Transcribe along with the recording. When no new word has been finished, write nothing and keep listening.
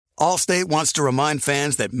Allstate wants to remind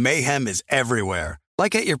fans that mayhem is everywhere,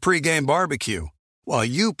 like at your pregame barbecue. While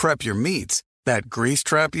you prep your meats, that grease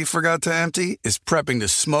trap you forgot to empty is prepping to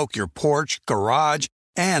smoke your porch, garage,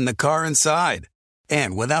 and the car inside.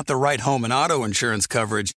 And without the right home and auto insurance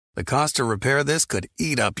coverage, the cost to repair this could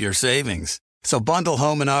eat up your savings. So bundle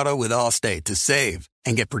home and auto with Allstate to save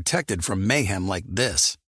and get protected from mayhem like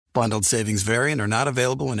this. Bundled savings vary and are not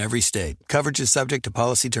available in every state. Coverage is subject to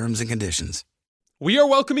policy terms and conditions. We are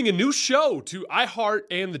welcoming a new show to iHeart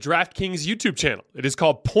and the DraftKings YouTube channel. It is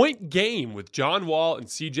called Point Game with John Wall and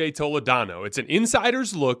CJ Toledano. It's an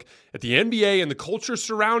insider's look at the NBA and the culture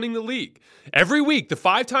surrounding the league. Every week, the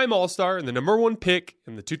five-time All-Star and the number one pick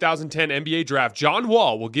in the 2010 NBA draft, John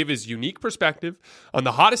Wall, will give his unique perspective on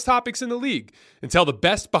the hottest topics in the league and tell the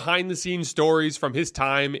best behind-the-scenes stories from his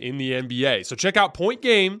time in the NBA. So check out Point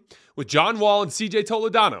Game with John Wall and CJ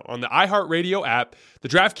Toledano on the iHeartRadio app, the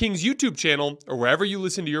DraftKings YouTube channel, or wherever you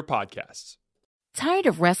listen to your podcasts. Tired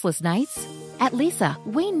of restless nights? At Leesa,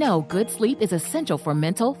 we know good sleep is essential for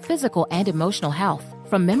mental, physical, and emotional health.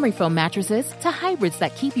 From memory foam mattresses to hybrids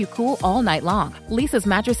that keep you cool all night long, Leesa's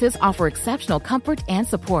mattresses offer exceptional comfort and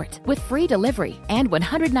support with free delivery and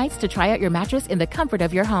 100 nights to try out your mattress in the comfort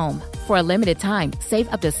of your home. For a limited time, save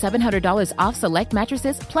up to $700 off select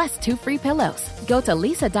mattresses plus 2 free pillows. Go to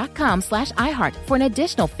leesa.com/iHeart for an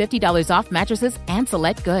additional $50 off mattresses and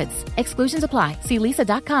select goods. Exclusions apply. See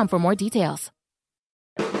leesa.com for more details.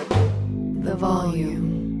 The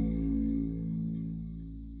Volume.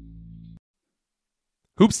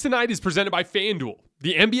 Hoops Tonight is presented by FanDuel.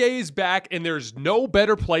 The NBA is back, and there's no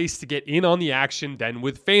better place to get in on the action than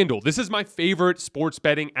with FanDuel. This is my favorite sports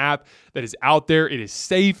betting app that is out there. It is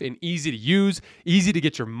safe and easy to use, easy to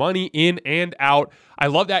get your money in and out. I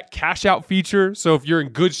love that cash out feature. So if you're in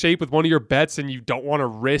good shape with one of your bets and you don't want to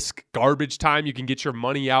risk garbage time, you can get your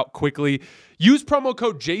money out quickly. Use promo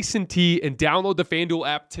code JASONT and download the FanDuel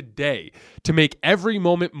app today to make every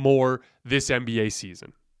moment more this NBA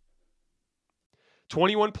season.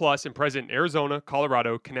 21 plus and present in Arizona,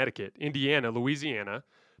 Colorado, Connecticut, Indiana, Louisiana,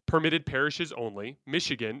 permitted parishes only,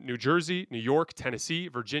 Michigan, New Jersey, New York, Tennessee,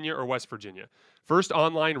 Virginia, or West Virginia. First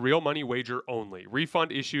online real money wager only.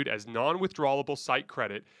 Refund issued as non-withdrawable site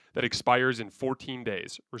credit that expires in 14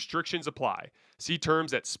 days. Restrictions apply. See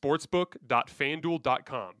terms at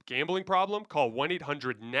sportsbook.fanduel.com. Gambling problem? Call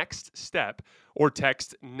 1-800-NEXT-STEP or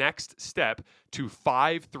text NEXT-STEP to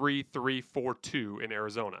 53342 in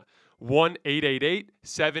Arizona.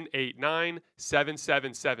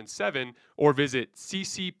 1-888-789-7777 or visit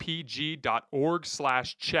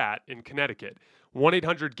ccpg.org/chat in Connecticut.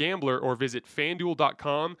 1-800-GAMBLER or visit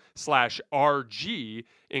fanduel.com/RG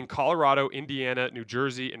in Colorado, Indiana, New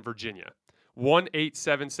Jersey, and Virginia.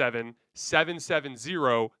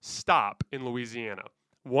 1-877-770-STOP in Louisiana.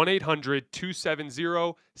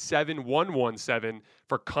 1-800-270-7117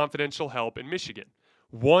 for confidential help in Michigan.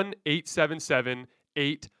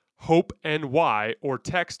 1-877-8-HOPE-NY or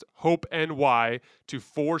text HOPE-NY to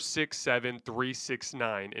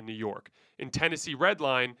 467-369 in New York. In Tennessee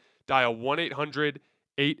Redline, dial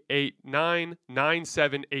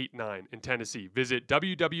 1-800-889-9789 in Tennessee. Visit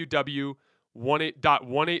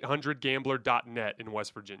www.1800gambler.net in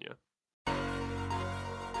West Virginia.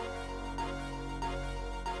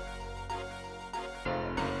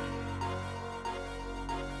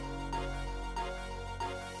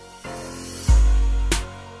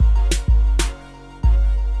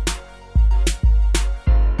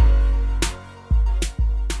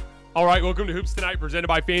 All right, welcome to Hoops Tonight, presented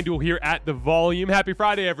by FanDuel here at The Volume. Happy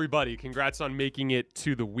Friday, everybody. Congrats on making it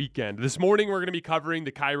to the weekend. This morning, we're going to be covering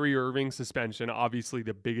the Kyrie Irving suspension, obviously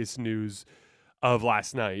the biggest news of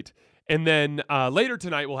last night. And then later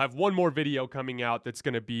tonight, we'll have one more video coming out that's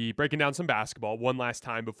going to be breaking down some basketball one last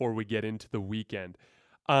time before we get into the weekend.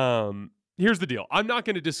 Here's the deal. I'm not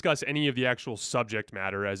going to discuss any of the actual subject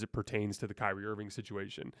matter as it pertains to the Kyrie Irving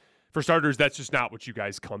situation. For starters, that's just not what you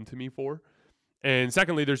guys come to me for. And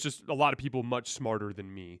secondly, there's just a lot of people much smarter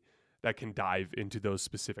than me that can dive into those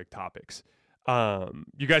specific topics.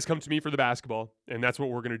 You guys come to me for the basketball, and that's what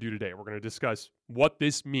we're going to do today. We're going to discuss what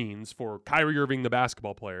this means for Kyrie Irving, the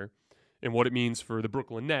basketball player, and what it means for the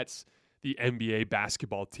Brooklyn Nets, the NBA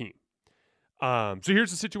basketball team. So here's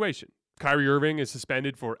the situation. Kyrie Irving is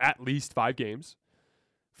suspended for at least 5 games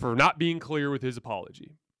for not being clear with his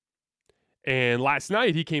apology. And last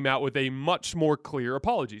night, he came out with a much more clear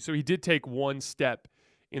apology. So he did take one step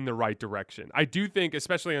in the right direction. I do think,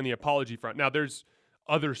 especially on the apology front, now there's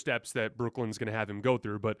other steps that Brooklyn's going to have him go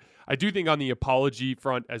through, but I do think on the apology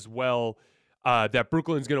front as well, that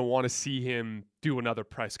Brooklyn's going to want to see him do another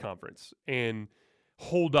press conference and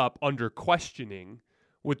hold up under questioning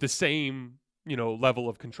with the same level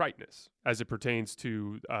of contriteness as it pertains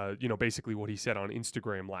to, basically what he said on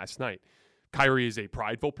Instagram last night. Kyrie is a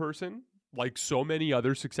prideful person, like so many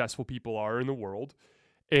other successful people are in the world.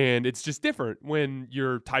 And it's just different when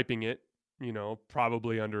you're typing it,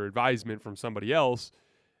 probably under advisement from somebody else,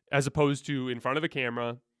 as opposed to in front of a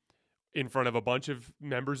camera, in front of a bunch of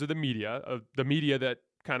members of the media that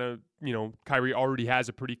kind of, Kyrie already has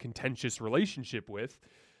a pretty contentious relationship with.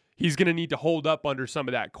 He's going to need to hold up under some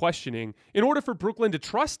of that questioning in order for Brooklyn to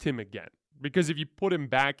trust him again. Because if you put him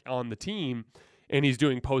back on the team and he's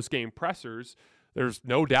doing post-game pressers, there's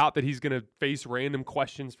no doubt that he's going to face random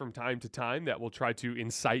questions from time to time that will try to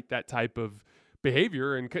incite that type of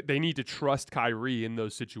behavior, and they need to trust Kyrie in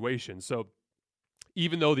those situations. So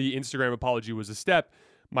even though the Instagram apology was a step,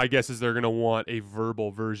 my guess is they're going to want a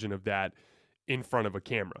verbal version of that in front of a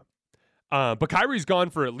camera. But Kyrie's gone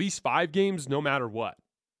for at least 5 games no matter what.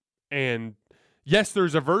 And yes,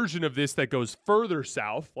 there's a version of this that goes further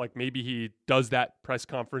south, like maybe he does that press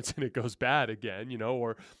conference and it goes bad again,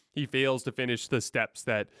 or he fails to finish the steps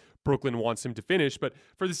that Brooklyn wants him to finish. But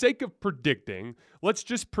for the sake of predicting, let's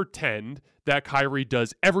just pretend that Kyrie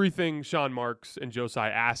does everything Sean Marks and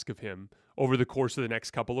Josiah ask of him over the course of the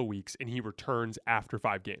next couple of weeks, and he returns after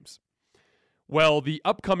 5 games. Well, the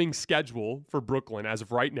upcoming schedule for Brooklyn, as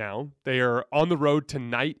of right now, they are on the road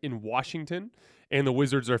tonight in Washington, and the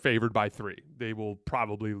Wizards are favored by 3. They will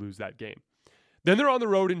probably lose that game. Then they're on the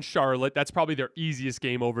road in Charlotte. That's probably their easiest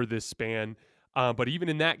game over this span. But even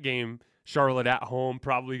in that game, Charlotte at home,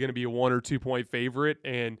 probably going to be a 1 or 2 point favorite.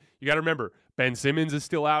 And you got to remember, Ben Simmons is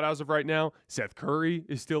still out as of right now. Seth Curry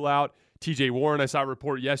is still out. TJ Warren, I saw a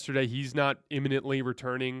report yesterday, he's not imminently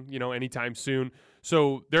returning, anytime soon.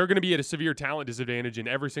 So they're going to be at a severe talent disadvantage in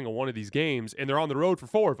every single one of these games. And they're on the road for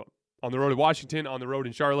 4 of them. On the road at Washington, on the road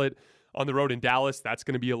in Charlotte, on the road in Dallas. That's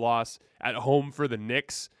going to be a loss. At home for the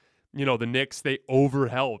Knicks, the Knicks, they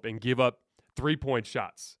overhelp and give up 3-point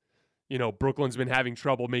shots. Brooklyn's been having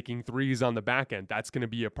trouble making threes on the back end. That's going to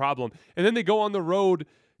be a problem. And then they go on the road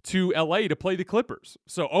to LA to play the Clippers.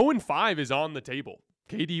 So 0-5 is on the table.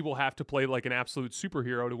 KD will have to play like an absolute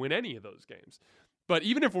superhero to win any of those games. But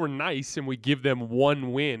even if we're nice and we give them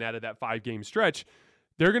 1 win out of that 5-game stretch,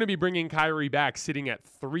 they're going to be bringing Kyrie back sitting at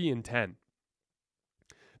 3-10.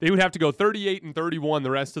 They would have to go 38-31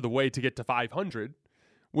 the rest of the way to get to 500,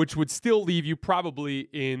 which would still leave you probably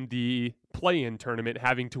in the play-in tournament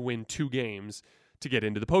having to win 2 games to get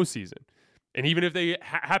into the postseason. And even if they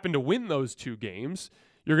happen to win those 2 games,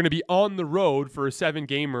 you're going to be on the road for a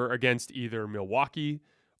 7-gamer against either Milwaukee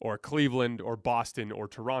or Cleveland or Boston or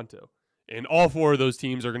Toronto. And all 4 of those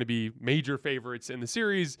teams are going to be major favorites in the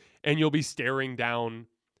series, and you'll be staring down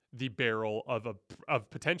the barrel of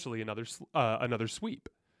potentially another sweep.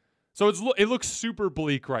 So it looks super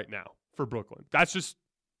bleak right now for Brooklyn. That's just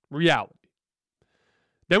reality.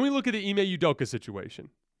 Then we look at the Ime Udoka situation.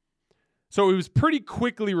 So it was pretty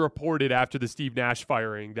quickly reported after the Steve Nash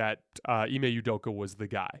firing that Ime Udoka was the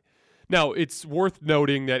guy. Now, it's worth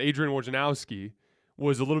noting that Adrian Wojnarowski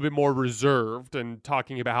was a little bit more reserved and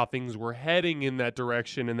talking about how things were heading in that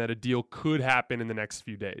direction and that a deal could happen in the next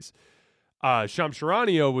few days. Shams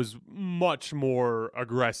Charania was much more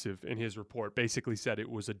aggressive in his report, basically said it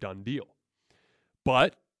was a done deal.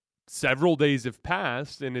 But several days have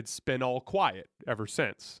passed, and it's been all quiet ever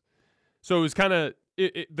since. So it was kind of,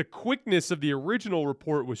 the quickness of the original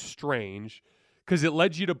report was strange because it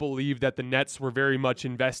led you to believe that the Nets were very much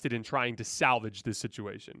invested in trying to salvage this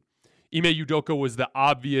situation. Ime Udoka was the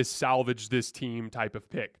obvious salvage this team type of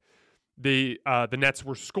pick. The Nets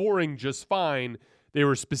were scoring just fine. They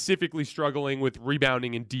were specifically struggling with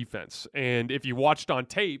rebounding and defense. And if you watched on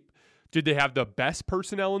tape, did they have the best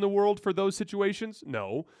personnel in the world for those situations?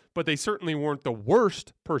 No, but they certainly weren't the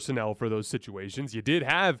worst personnel for those situations. You did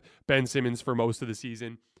have Ben Simmons for most of the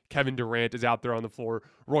season. Kevin Durant is out there on the floor.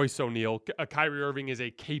 Royce O'Neal. Kyrie Irving is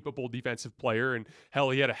a capable defensive player. And hell,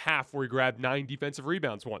 he had a half where he grabbed 9 defensive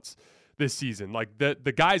rebounds once this season. Like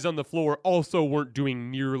the guys on the floor also weren't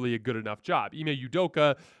doing nearly a good enough job. Ime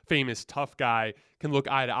Udoka, famous tough guy, can look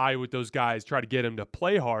eye to eye with those guys, try to get him to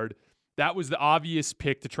play hard. That was the obvious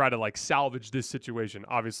pick to try to salvage this situation.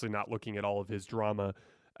 Obviously not looking at all of his drama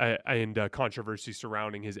and controversy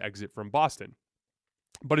surrounding his exit from Boston.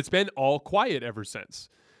 But it's been all quiet ever since.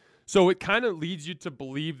 So it kind of leads you to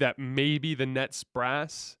believe that maybe the Nets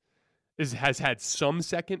brass has had some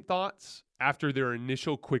second thoughts after their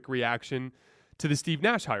initial quick reaction to the Steve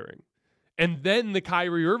Nash hiring. And then the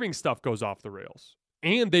Kyrie Irving stuff goes off the rails.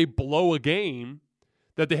 And they blow a game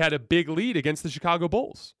that they had a big lead against the Chicago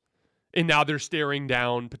Bulls. And now they're staring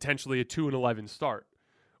down potentially a 2-11 start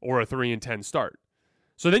or a 3-10 start.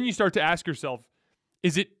 So then you start to ask yourself,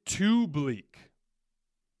 Is it too bleak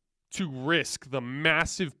to risk the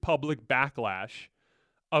massive public backlash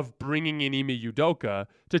of bringing in Ime Udoka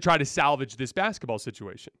to try to salvage this basketball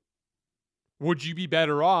situation? Would you be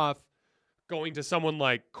better off going to someone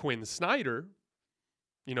like Quinn Snyder,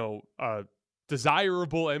 a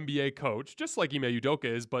desirable NBA coach, just like Ime Udoka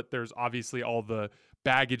is, but there's obviously all the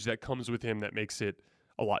baggage that comes with him that makes it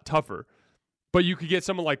a lot tougher. But you could get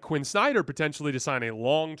someone like Quinn Snyder potentially to sign a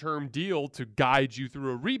long-term deal to guide you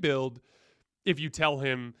through a rebuild if you tell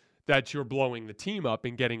him that you're blowing the team up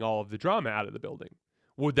and getting all of the drama out of the building.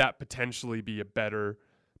 Would that potentially be a better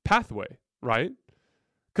pathway, right?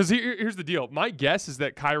 Because here's the deal. My guess is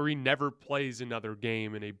that Kyrie never plays another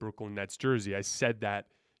game in a Brooklyn Nets jersey. I said that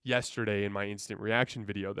yesterday in my instant reaction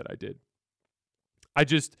video that I did.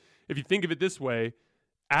 If you think of it this way,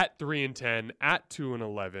 at 3-10, at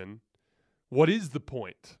 2-11, what is the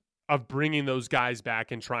point of bringing those guys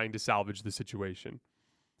back and trying to salvage the situation?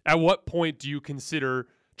 At what point do you consider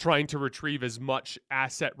trying to retrieve as much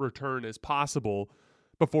asset return as possible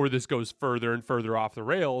before this goes further and further off the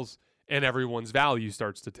rails and everyone's value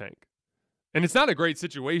starts to tank? And it's not a great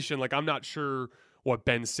situation. Like, I'm not sure what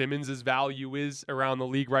Ben Simmons' value is around the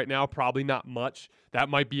league right now. Probably not much. That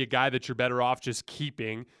might be a guy that you're better off just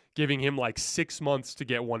keeping, giving him like 6 months to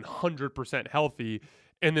get 100% healthy,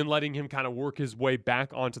 and then letting him kind of work his way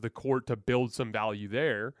back onto the court to build some value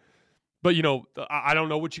there. But, I don't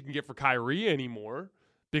know what you can get for Kyrie anymore,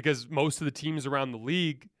 because most of the teams around the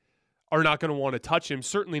league are not going to want to touch him,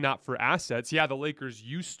 certainly not for assets. Yeah, the Lakers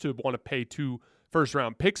used to want to pay 2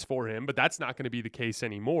 first-round picks for him, but that's not going to be the case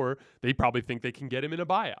anymore. They probably think they can get him in a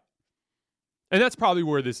buyout. And that's probably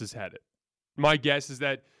where this is headed. My guess is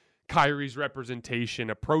that Kyrie's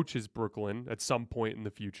representation approaches Brooklyn at some point in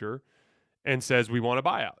the future and says, we want a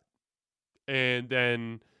buyout. And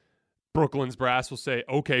then Brooklyn's brass will say,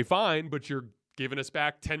 okay, fine, but you're giving us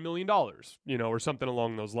back $10 million, or something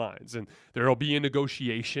along those lines. And there'll be a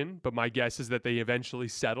negotiation, but my guess is that they eventually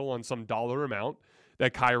settle on some dollar amount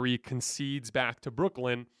that Kyrie concedes back to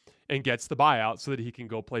Brooklyn and gets the buyout so that he can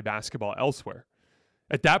go play basketball elsewhere.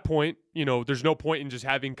 At that point, there's no point in just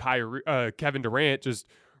having Kevin Durant just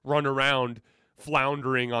run around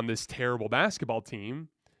floundering on this terrible basketball team,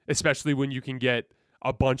 especially when you can get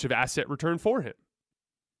a bunch of asset return for him.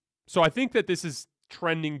 So I think that this is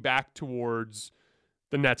trending back towards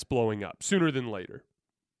the Nets blowing up sooner than later,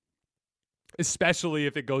 especially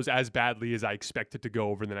if it goes as badly as I expect it to go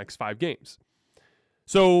over the next 5 games.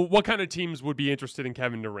 So what kind of teams would be interested in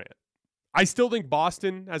Kevin Durant? I still think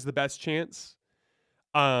Boston has the best chance.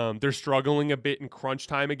 They're struggling a bit in crunch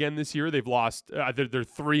time again this year. They've lost, they're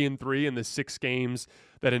 3-3 in the 6 games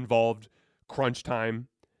that involved crunch time.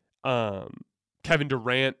 Kevin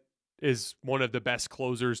Durant is one of the best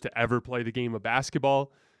closers to ever play the game of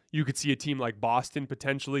basketball. You could see a team like Boston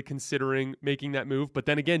potentially considering making that move. But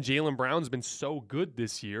then again, Jaylen Brown's been so good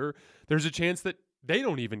this year, there's a chance that they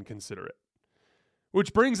don't even consider it.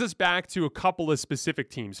 Which brings us back to a couple of specific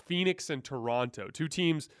teams, Phoenix and Toronto. 2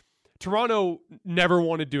 teams. Toronto never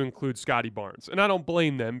wanted to include Scotty Barnes. And I don't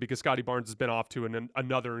blame them, because Scotty Barnes has been off to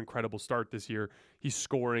another incredible start this year. He's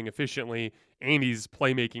scoring efficiently, and he's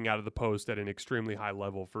playmaking out of the post at an extremely high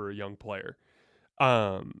level for a young player.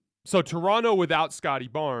 So Toronto without Scotty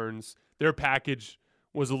Barnes, their package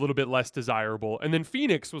was a little bit less desirable. And then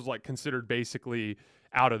Phoenix was considered basically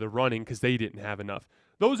out of the running because they didn't have enough.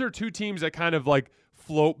 Those are 2 teams that kind of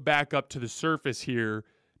float back up to the surface here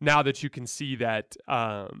now that you can see that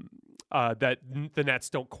that the Nets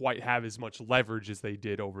don't quite have as much leverage as they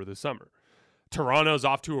did over the summer. Toronto's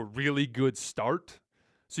off to a really good start,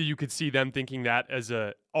 so you could see them thinking that as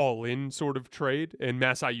a all-in sort of trade. And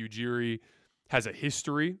Masai Ujiri has a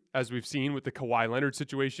history, as we've seen with the Kawhi Leonard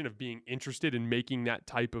situation, of being interested in making that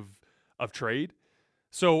type of trade.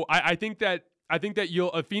 So I think that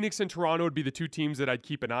Phoenix and Toronto would be the 2 teams that I'd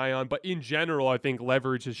keep an eye on. But in general, I think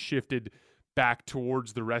leverage has shifted back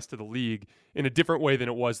towards the rest of the league in a different way than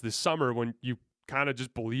it was this summer, when you kind of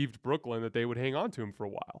just believed Brooklyn that they would hang on to him for a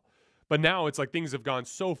while. But now it's things have gone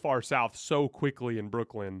so far south so quickly in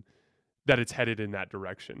Brooklyn that it's headed in that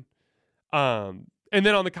direction. And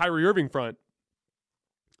then on the Kyrie Irving front,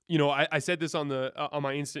 I said this on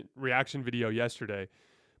my instant reaction video yesterday,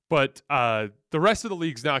 but the rest of the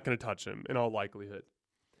league's not going to touch him in all likelihood.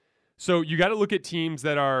 So you got to look at teams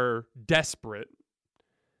that are desperate,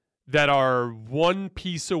 that are one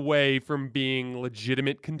piece away from being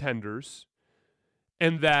legitimate contenders,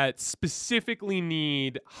 and that specifically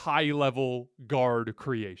need high-level guard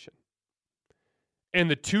creation. And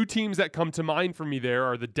the 2 teams that come to mind for me there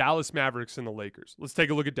are the Dallas Mavericks and the Lakers. Let's take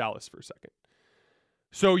a look at Dallas for a second.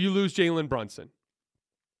 So you lose Jalen Brunson.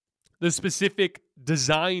 The specific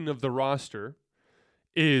design of the roster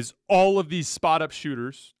is all of these spot-up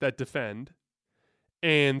shooters that defend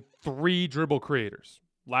and 3 dribble creators.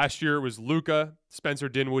 Last year it was Luka, Spencer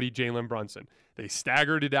Dinwiddie, Jalen Brunson. They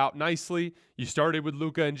staggered it out nicely. You started with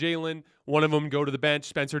Luka and Jalen. One of them would go to the bench.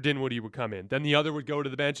 Spencer Dinwiddie would come in. Then the other would go to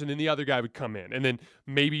the bench, and then the other guy would come in. And then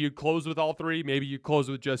maybe you'd close with all 3. Maybe you'd close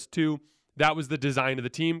with just 2. That was the design of the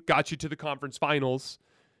team. Got you to the conference finals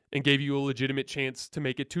and gave you a legitimate chance to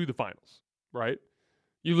make it to the finals, right?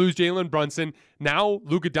 You lose Jalen Brunson. Now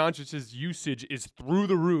Luka Doncic's usage is through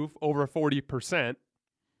the roof, over 40%.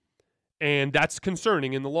 And that's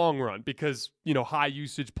concerning in the long run because, high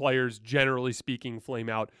usage players, generally speaking, flame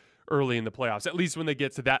out early in the playoffs, at least when they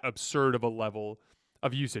get to that absurd of a level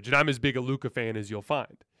of usage. And I'm as big a Luka fan as you'll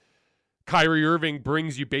find. Kyrie Irving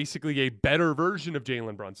brings you basically a better version of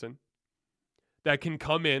Jalen Brunson that can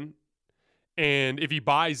come in, and if he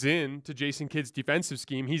buys in to Jason Kidd's defensive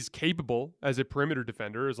scheme, he's capable as a perimeter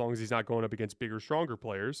defender as long as he's not going up against bigger, stronger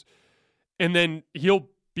players. And then he'll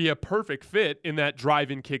be a perfect fit in that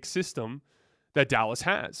drive-and kick system that Dallas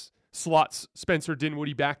has. Slots Spencer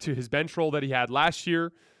Dinwiddie back to his bench role that he had last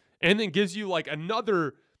year, and then gives you like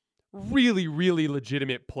another really, really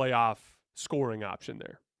legitimate playoff scoring option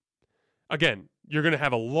there. Again, you're going to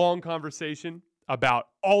have a long conversation about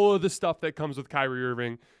all of the stuff that comes with Kyrie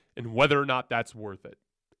Irving and whether or not that's worth it.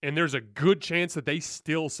 And there's a good chance that they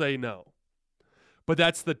still say no. But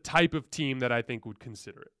that's the type of team that I think would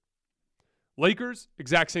consider it. Lakers,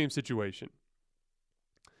 exact same situation.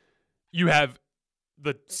 You have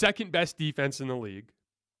the second best defense in the league.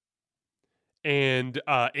 And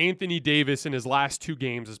Anthony Davis in his last 2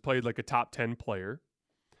 games has played like a top 10 player.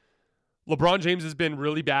 LeBron James has been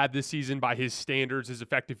really bad this season by his standards. His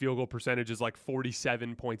effective field goal percentage is like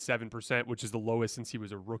 47.7%, which is the lowest since he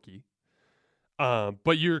was a rookie.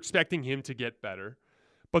 But you're expecting him to get better.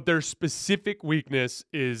 But their specific weakness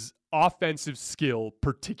is offensive skill,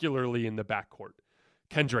 particularly in the backcourt.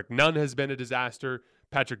 Kendrick Nunn has been a disaster.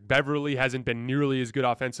 Patrick Beverley hasn't been nearly as good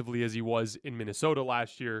offensively as he was in Minnesota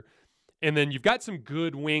last year. And then you've got some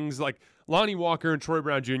good wings like Lonnie Walker and Troy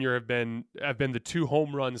Brown Jr. have been the 2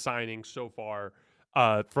 home run signings so far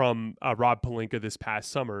from Rob Pelinka this past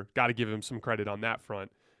summer. Got to give him some credit on that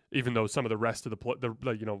front. Even though some of the rest of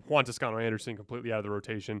Juan Toscano-Anderson completely out of the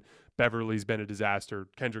rotation. Beverly's been a disaster.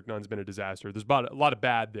 Kendrick Nunn's been a disaster. There's a lot of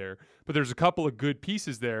bad there. But there's a couple of good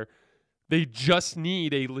pieces there. They just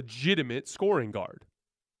need a legitimate scoring guard.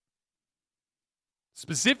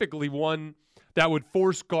 Specifically one that would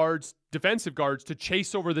force defensive guards, to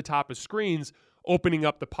chase over the top of screens, opening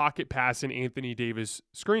up the pocket pass and Anthony Davis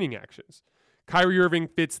screening actions. Kyrie Irving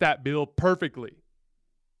fits that bill perfectly.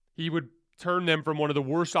 He would turn them from one of the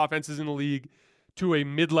worst offenses in the league to a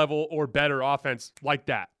mid-level or better offense like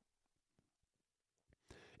that.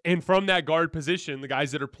 And from that guard position, the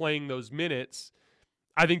guys that are playing those minutes,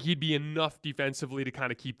 I think he'd be enough defensively to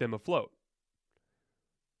kind of keep them afloat.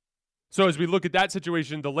 So as we look at that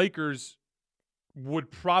situation, the Lakers would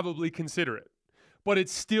probably consider it. But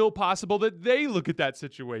it's still possible that they look at that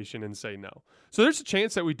situation and say no. So there's a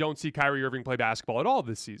chance that we don't see Kyrie Irving play basketball at all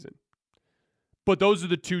this season. But those are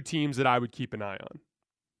the 2 teams that I would keep an eye on.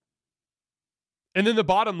 And then the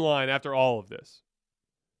bottom line after all of this.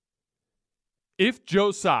 If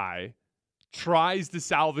Joe Tsai tries to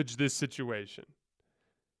salvage this situation,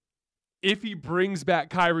 if he brings back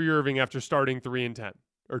Kyrie Irving after starting 3-10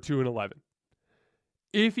 or 2-11,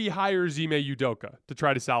 if he hires Ime Udoka to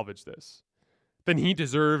try to salvage this, then he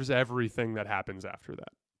deserves everything that happens after that.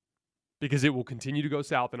 Because it will continue to go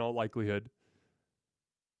south in all likelihood.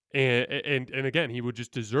 And again, he would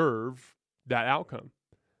just deserve that outcome.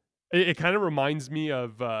 It kind of reminds me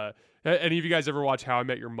of, any of you guys ever watch How I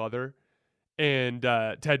Met Your Mother? And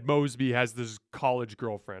Ted Mosby has this college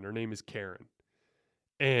girlfriend. Her name is Karen.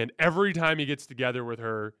 And every time he gets together with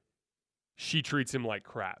her, she treats him like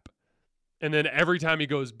crap. And then every time he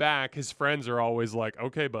goes back, his friends are always like,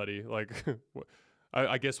 okay, buddy, like,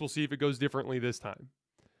 I guess we'll see if it goes differently this time.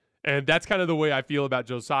 And that's kind of the way I feel about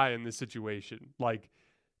Josiah in this situation. Like,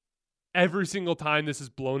 every single time this is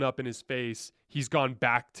blown up in his face, he's gone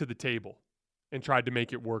back to the table and tried to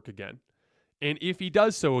make it work again. And if he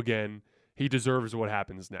does so again, he deserves what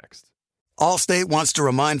happens next. Allstate wants to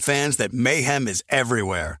remind fans that mayhem is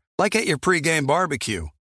everywhere, like at your pregame barbecue.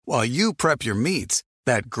 While you prep your meats,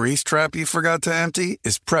 that grease trap you forgot to empty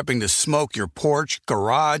is prepping to smoke your porch,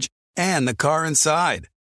 garage, and the car inside.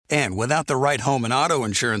 And without the right home and auto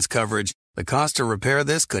insurance coverage, the cost to repair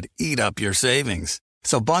this could eat up your savings.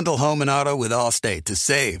 So bundle home and auto with Allstate to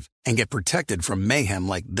save and get protected from mayhem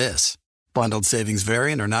like this. Bundled savings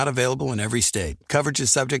vary and are not available in every state. Coverage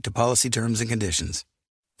is subject to policy terms and conditions.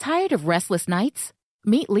 Tired of restless nights?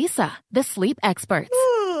 Meet Lisa, the sleep experts.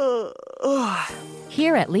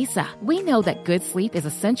 Here at Lisa, we know that good sleep is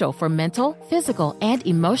essential for mental, physical, and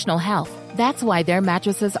emotional health. That's why their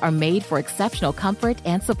mattresses are made for exceptional comfort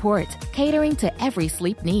and support, catering to every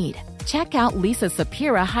sleep need. Check out Lisa's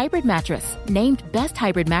Sapira Hybrid Mattress, named Best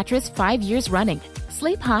Hybrid Mattress 5 years running.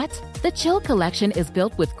 Sleep hot? The Chill Collection is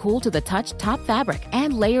built with cool-to-the-touch top fabric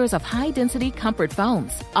and layers of high-density comfort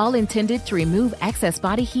foams, all intended to remove excess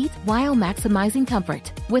body heat while maximizing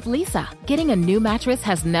comfort. With Lisa, getting a new mattress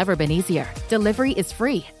has never been easier. Delivery is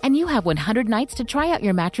free, and you have 100 nights to try out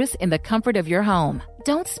your mattress in the comfort of your home.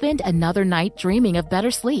 Don't spend another night dreaming of better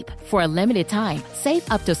sleep. For a limited time,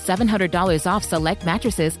 save up to $700 off select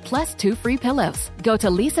mattresses plus 2 free pillows. Go to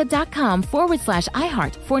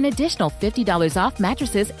lisa.com/iHeart for an additional $50 off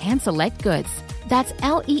mattresses and select goods. That's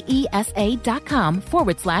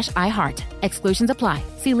LEESA.com/iHeart. Exclusions apply.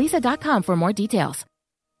 See lisa.com for more details.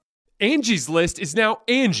 Angie's List is now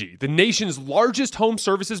Angie, the nation's largest home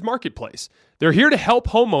services marketplace. They're here to help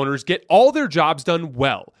homeowners get all their jobs done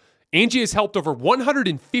well. Angie has helped over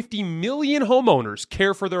 150 million homeowners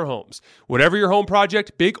care for their homes. Whatever your home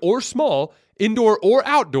project, big or small, indoor or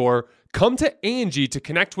outdoor, come to Angie to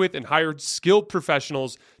connect with and hire skilled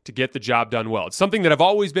professionals to get the job done well. It's something that I've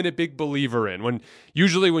always been a big believer in.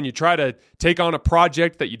 Usually when you try to take on a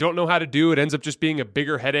project that you don't know how to do, it ends up just being a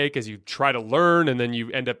bigger headache as you try to learn, and then you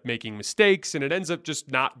end up making mistakes, and it ends up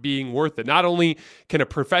just not being worth it. Not only can a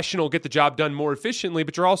professional get the job done more efficiently,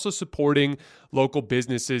 but you're also supporting local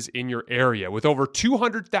businesses in your area. With over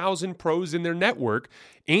 200,000 pros in their network,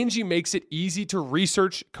 Angie makes it easy to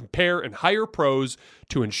research, compare, and hire pros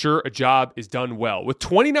to ensure a job is done well. With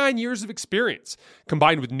 29 years of experience,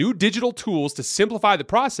 combined with new digital tools to simplify the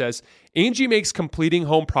process, Angie makes completing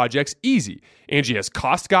home projects easy. Angie has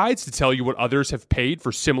cost guides to tell you what others have paid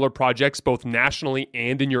for similar projects both nationally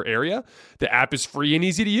and in your area. The app is free and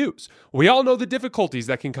easy to use. We all know the difficulties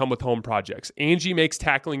that can come with home projects. Angie makes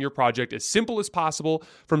tackling your project as simple as possible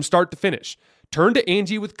from start to finish. Turn to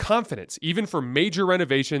Angie with confidence, even for major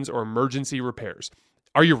renovations or emergency repairs.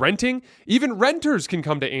 Are you renting? Even renters can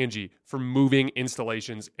come to Angie for moving,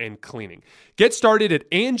 installations, and cleaning. Get started at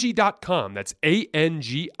Angie.com. That's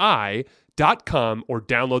ANGI.com, or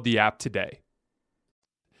download the app today.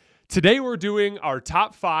 Today we're doing our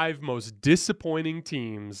top 5 most disappointing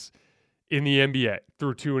teams in the NBA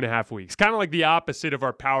through 2.5 weeks. Kind of like the opposite of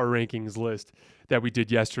our power rankings list that we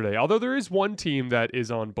did yesterday. Although there is one team that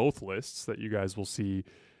is on both lists that you guys will see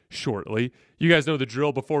shortly. You guys know the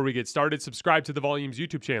drill. Before we get started, subscribe to the Volumes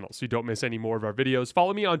YouTube channel so you don't miss any more of our videos.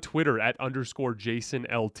 Follow me on Twitter at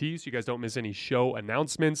 _JasonLT so you guys don't miss any show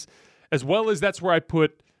announcements, as well as that's where I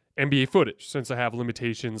put NBA footage, since I have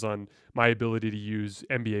limitations on my ability to use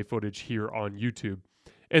NBA footage here on YouTube.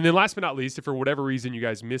 And then last but not least, if for whatever reason you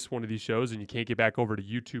guys miss one of these shows and you can't get back over to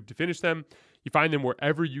YouTube to finish them, you find them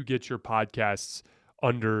wherever you get your podcasts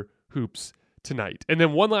under Hoops Tonight. And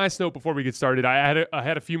then one last note before we get started. I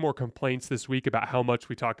had a few more complaints this week about how much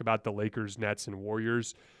we talk about the Lakers, Nets, and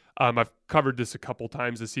Warriors. I've covered this a couple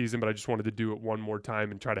times this season, but I just wanted to do it one more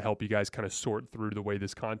time and try to help you guys kind of sort through the way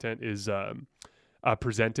this content is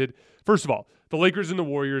presented. First of all, the Lakers and the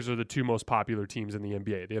Warriors are the two most popular teams in the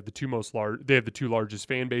NBA. They have the two largest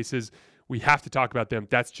fan bases. We have to talk about them.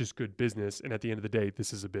 That's just good business. And at the end of the day,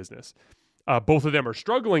 this is a business. Both of them are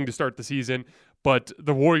struggling to start the season, but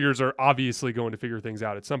the Warriors are obviously going to figure things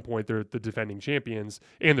out at some point. They're the defending champions,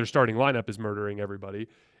 and their starting lineup is murdering everybody.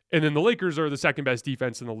 And then the Lakers are the second best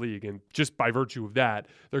defense in the league, and just by virtue of that,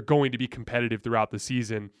 they're going to be competitive throughout the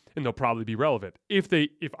season, and they'll probably be relevant. If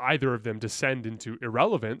either of them descend into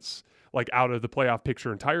irrelevance, like out of the playoff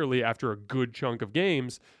picture entirely after a good chunk of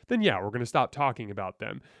games, then yeah, we're going to stop talking about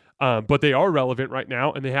them. But they are relevant right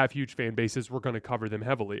now, and they have huge fan bases. We're going to cover them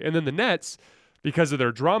heavily. And then the Nets, because of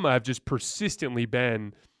their drama, have just persistently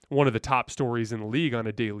been one of the top stories in the league on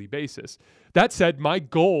a daily basis. That said, my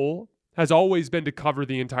goal has always been to cover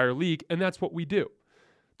the entire league, and that's what we do.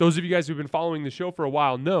 Those of you guys who've been following the show for a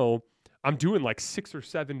while know I'm doing like 6 or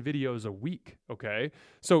 7 videos a week, okay?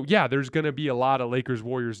 So yeah, there's going to be a lot of Lakers,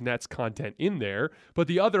 Warriors, Nets content in there, but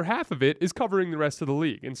the other half of it is covering the rest of the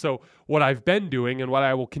league. And so what I've been doing and what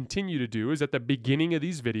I will continue to do is at the beginning of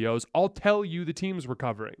these videos, I'll tell you the teams we're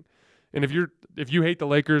covering. And if you hate the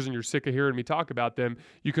Lakers and you're sick of hearing me talk about them,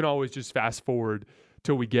 you can always just fast forward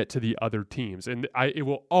till we get to the other teams. And it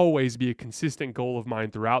will always be a consistent goal of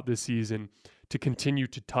mine throughout this season to continue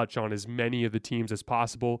to touch on as many of the teams as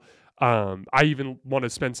possible. I even want to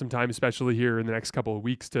spend some time, especially here in the next couple of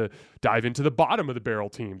weeks, to dive into the bottom of the barrel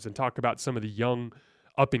teams and talk about some of the young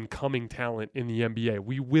up-and-coming talent in the NBA.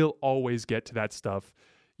 We will always get to that stuff.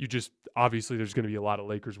 obviously there's going to be a lot of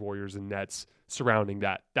Lakers, Warriors, and Nets surrounding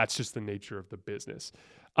that. That's just the nature of the business.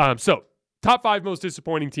 So top 5 most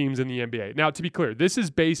disappointing teams in the NBA. Now, to be clear, this is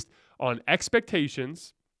based on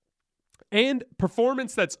expectations and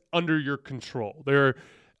performance that's under your control. There are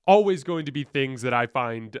always going to be things that I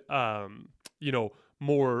find,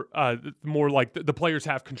 more like the players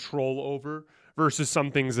have control over versus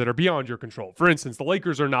some things that are beyond your control. For instance, the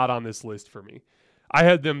Lakers are not on this list for me. I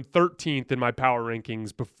had them 13th in my power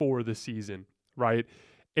rankings before the season, right?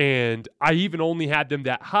 And I even only had them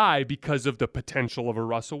that high because of the potential of a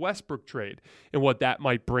Russell Westbrook trade and what that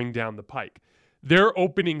might bring down the pike. Their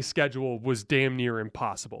opening schedule was damn near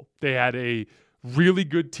impossible. They had a really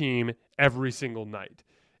good team every single night.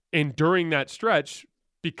 And during that stretch,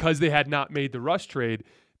 because they had not made the Russ trade,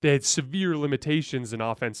 they had severe limitations in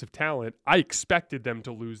offensive talent. I expected them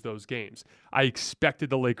to lose those games. I expected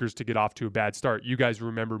the Lakers to get off to a bad start. You guys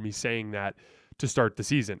remember me saying that to start the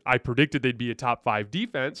season. I predicted they'd be a top 5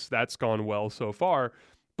 defense. That's gone well so far.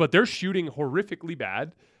 But they're shooting horrifically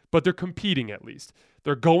bad, but they're competing at least.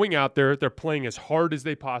 They're going out there. They're playing as hard as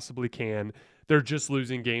they possibly can. They're just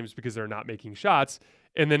losing games because they're not making shots.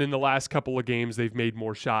 And then in the last couple of games, they've made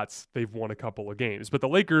more shots. They've won a couple of games. But the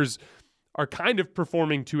Lakers are kind of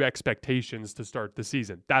performing to expectations to start the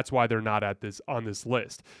season. That's why they're not on this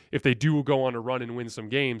list. If they do go on a run and win some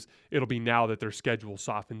games, it'll be now that their schedule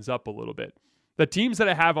softens up a little bit. The teams that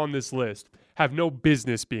I have on this list have no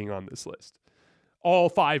business being on this list. All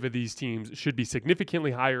 5 of these teams should be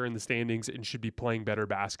significantly higher in the standings and should be playing better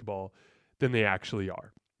basketball than they actually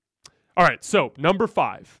are. All right, so number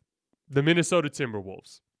 5, the Minnesota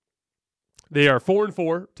Timberwolves. They are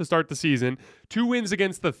 4-4 to start the season. 2 wins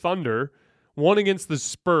against the Thunder, 1 against the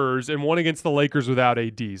Spurs, and 1 against the Lakers without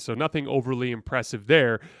AD. So nothing overly impressive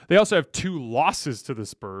there. They also have 2 losses to the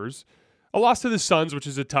Spurs. A loss to the Suns, which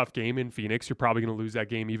is a tough game in Phoenix. You're probably going to lose that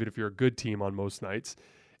game even if you're a good team on most nights.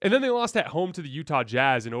 And then they lost at home to the Utah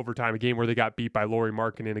Jazz in overtime, a game where they got beat by Lauri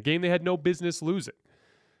Markkanen, a game they had no business losing.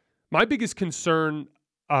 My biggest concern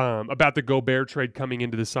about the Gobert trade coming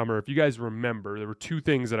into the summer, if you guys remember, there were 2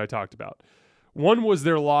 things that I talked about. One was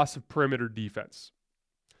their loss of perimeter defense.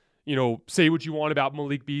 Say what you want about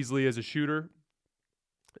Malik Beasley as a shooter.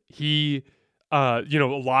 He, a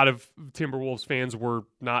lot of Timberwolves fans were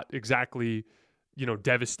not exactly,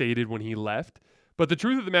 devastated when he left. But the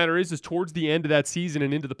truth of the matter is towards the end of that season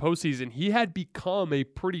and into the postseason, he had become a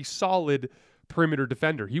pretty solid perimeter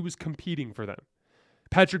defender. He was competing for them.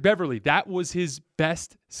 Patrick Beverley, that was his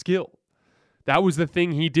best skill. That was the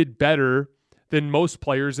thing he did better than most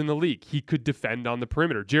players in the league. He could defend on the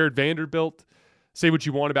perimeter. Jared Vanderbilt, say what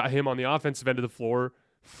you want about him on the offensive end of the floor.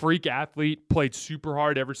 Freak athlete, played super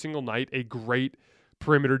hard every single night. A great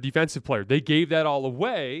perimeter defensive player. They gave that all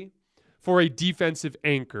away for a defensive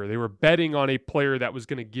anchor. They were betting on a player that was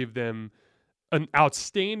going to give them an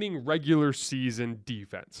outstanding regular season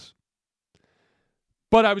defense.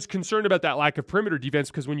 But I was concerned about that lack of perimeter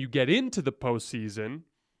defense because when you get into the postseason,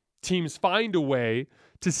 teams find a way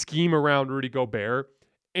to scheme around Rudy Gobert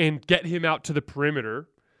and get him out to the perimeter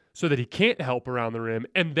so that he can't help around the rim,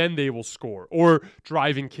 and then they will score or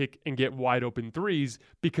drive and kick and get wide open threes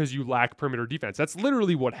because you lack perimeter defense. That's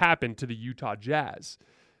literally what happened to the Utah Jazz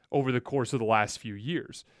over the course of the last few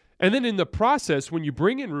years. And then in the process, when you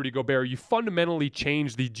bring in Rudy Gobert, you fundamentally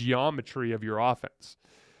change the geometry of your offense.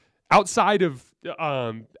 Outside of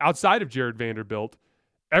Jared Vanderbilt,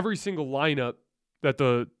 every single lineup that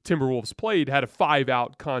the Timberwolves played had a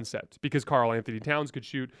 5-out concept because Karl Anthony Towns could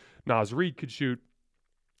shoot, Naz Reid could shoot,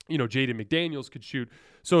 Jaden McDaniels could shoot.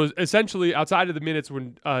 So essentially, outside of the minutes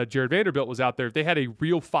when Jared Vanderbilt was out there, they had a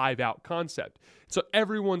real 5-out concept. So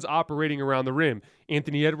everyone's operating around the rim.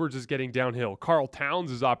 Anthony Edwards is getting downhill. Karl Towns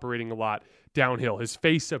is operating a lot downhill. His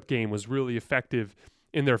face-up game was really effective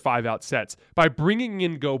in their 5-out sets. By bringing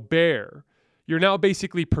in Gobert, you're now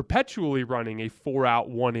basically perpetually running a 4-out,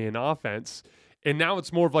 1-in offense. And now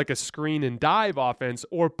it's more of like a screen and dive offense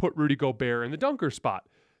or put Rudy Gobert in the dunker spot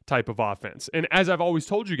type of offense. And as I've always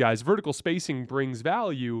told you guys, vertical spacing brings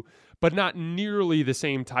value, but not nearly the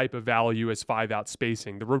same type of value as 5-out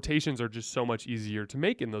spacing. The rotations are just so much easier to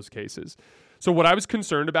make in those cases. So what I was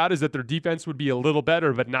concerned about is that their defense would be a little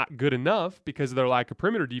better, but not good enough because of their lack of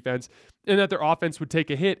perimeter defense, and that their offense would take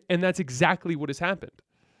a hit, and that's exactly what has happened.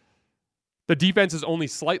 The defense is only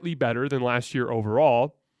slightly better than last year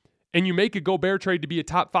overall, and you make a Gobert trade to be a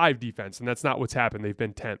top 5 defense, and that's not what's happened. They've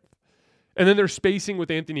been 10th. And then their spacing with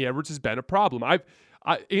Anthony Edwards has been a problem.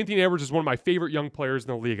 Anthony Edwards is one of my favorite young players in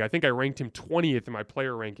the league. I think I ranked him 20th in my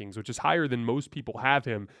player rankings, which is higher than most people have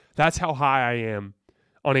him. That's how high I am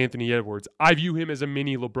on Anthony Edwards. I view him as a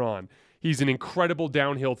mini LeBron. He's an incredible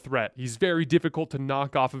downhill threat. He's very difficult to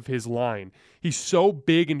knock off of his line. He's so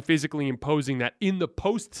big and physically imposing that in the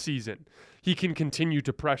postseason, he can continue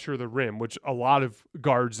to pressure the rim, which a lot of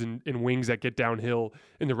guards and wings that get downhill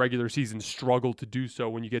in the regular season struggle to do so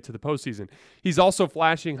when you get to the postseason. He's also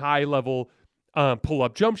flashing high-level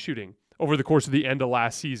pull-up jump shooting over the course of the end of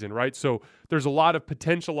last season, right? So there's a lot of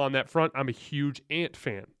potential on that front. I'm a huge Ant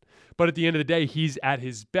fan. But at the end of the day, he's at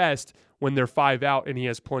his best when they're 5 out and he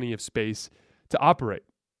has plenty of space to operate.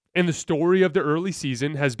 And the story of the early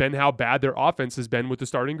season has been how bad their offense has been with the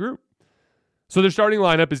starting group. So their starting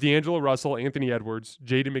lineup is D'Angelo Russell, Anthony Edwards,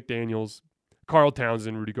 Jaden McDaniels, Karl Towns,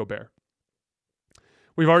 and Rudy Gobert.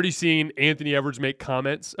 We've already seen Anthony Edwards make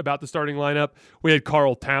comments about the starting lineup. We had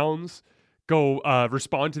Karl Towns go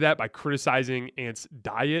respond to that by criticizing Ant's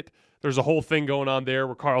diet. There's a whole thing going on there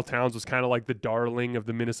where Karl Towns was kind of like the darling of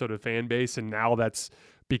the Minnesota fan base, and now that's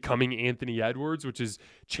becoming Anthony Edwards, which is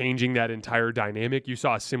changing that entire dynamic. You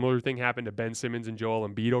saw a similar thing happen to Ben Simmons and Joel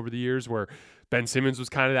Embiid over the years, where Ben Simmons was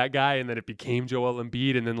kind of that guy, and then it became Joel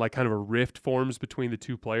Embiid, and then like kind of a rift forms between the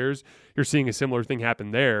two players. You're seeing a similar thing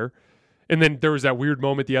happen there. And then there was that weird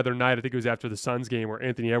moment the other night, I think it was after the Suns game, where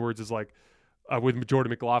Anthony Edwards is like, with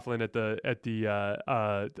Jordan McLaughlin at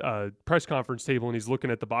the press conference table, and he's looking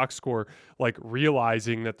at the box score, like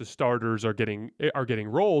realizing that the starters are getting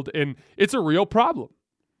rolled, and it's a real problem.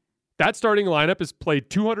 That starting lineup has played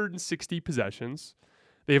 260 possessions.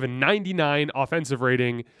 They have a 99 offensive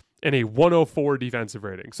rating and a 104 defensive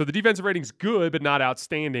rating. So the defensive rating's good, but not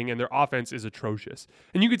outstanding, and their offense is atrocious.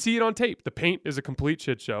 And you could see it on tape. The paint is a complete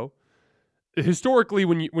shit show. Historically,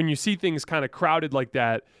 when you see things kind of crowded like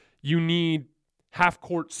that, you need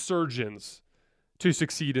half-court surgeons to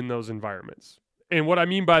succeed in those environments. And what I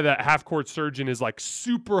mean by that half-court surgeon is like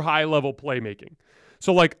super high-level playmaking.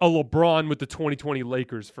 So like a LeBron with the 2020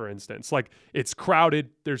 Lakers, for instance. Like it's crowded,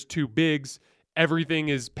 there's two bigs, everything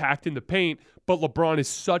is packed in the paint, but LeBron is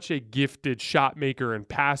such a gifted shot maker and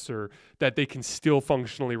passer that they can still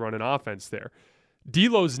functionally run an offense there.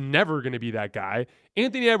 D'Lo's never going to be that guy.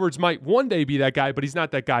 Anthony Edwards might one day be that guy, but he's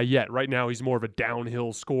not that guy yet. Right now, he's more of a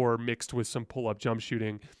downhill scorer mixed with some pull-up jump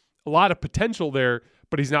shooting. A lot of potential there,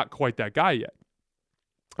 but he's not quite that guy yet.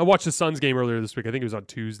 I watched the Suns game earlier this week. I think it was on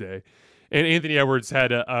Tuesday. And Anthony Edwards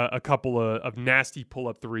had a couple of nasty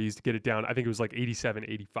pull-up threes to get it down. I think it was like 87,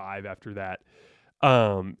 85 after that.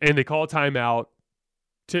 And they call a timeout.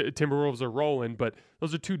 Timberwolves are rolling, but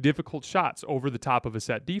those are two difficult shots over the top of a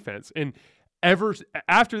set defense. And after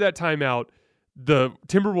that timeout, the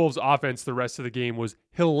Timberwolves offense the rest of the game was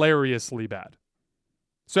hilariously bad.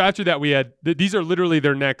 So after that, we had these are literally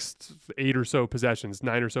their next 9 or so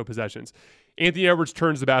possessions. Anthony Edwards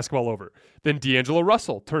turns the basketball over. Then D'Angelo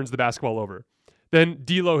Russell turns the basketball over. Then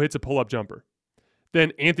D'Lo hits a pull-up jumper.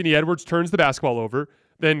 Then Anthony Edwards turns the basketball over.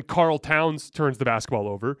 Then Karl Towns turns the basketball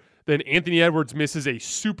over. Then Anthony Edwards misses a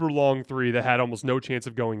super long three that had almost no chance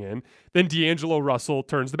of going in. Then D'Angelo Russell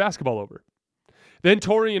turns the basketball over. Then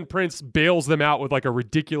Taurean Prince bails them out with like a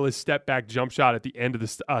ridiculous step-back jump shot at the end of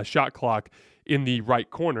the shot clock in the right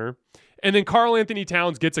corner. And then Karl Anthony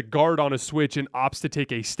Towns gets a guard on a switch and opts to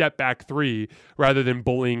take a step-back three rather than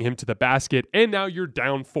bullying him to the basket. And now you're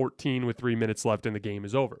down 14 with 3 minutes left and the game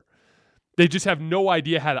is over. They just have no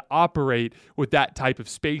idea how to operate with that type of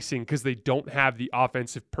spacing because they don't have the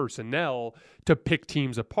offensive personnel to pick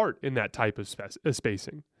teams apart in that type of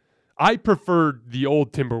spacing. I preferred the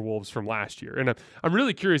old Timberwolves from last year. And I'm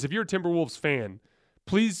really curious, if you're a Timberwolves fan,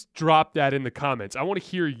 please drop that in the comments. I want to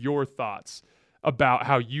hear your thoughts about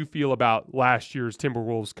how you feel about last year's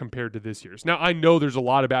Timberwolves compared to this year's. Now, I know there's a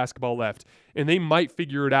lot of basketball left, and they might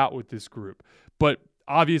figure it out with this group. But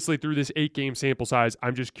obviously, through this 8-game sample size,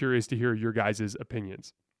 I'm just curious to hear your guys'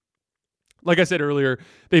 opinions. Like I said earlier,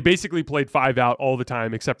 they basically played 5 out all the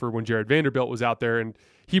time, except for when Jared Vanderbilt was out there, and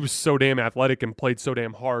he was so damn athletic and played so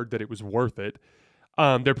damn hard that it was worth it.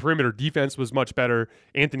 Their perimeter defense was much better.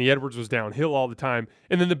 Anthony Edwards was downhill all the time.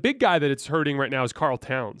 And then the big guy that it's hurting right now is Karl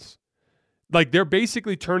Towns. Like, they're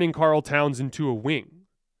basically turning Karl Towns into a wing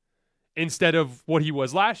instead of what he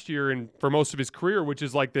was last year and for most of his career, which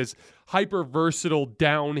is like this hyper-versatile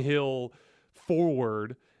downhill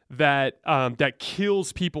forward that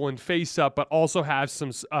kills people in face-up, but also has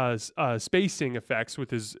some spacing effects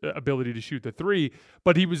with his ability to shoot the three.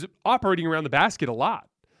 But he was operating around the basket a lot.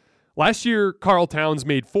 Last year, Karl Towns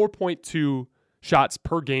made 4.2 shots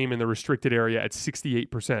per game in the restricted area at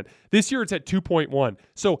 68%. This year, it's at 2.1,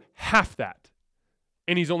 so half that.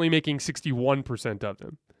 And he's only making 61% of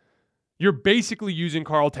them. You're basically using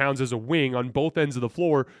Karl Towns as a wing on both ends of the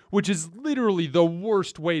floor, which is literally the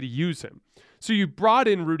worst way to use him. So you brought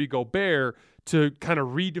in Rudy Gobert to kind of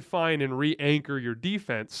redefine and re-anchor your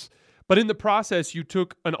defense, But in the process, you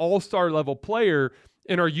took an all-star level player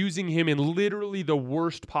and are using him in literally the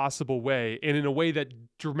worst possible way and in a way that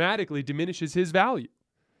dramatically diminishes his value.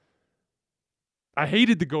 I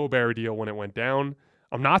hated the Gobert deal when it went down.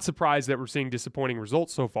 I'm not surprised that we're seeing disappointing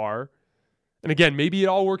results so far. And again, maybe it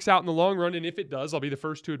all works out in the long run, and if it does, I'll be the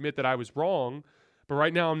first to admit that I was wrong. But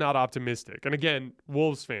right now, I'm not optimistic. And again,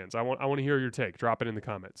 Wolves fans, I want to hear your take. Drop it in the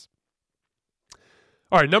comments.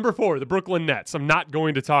 All right, number 4, the Brooklyn Nets. I'm not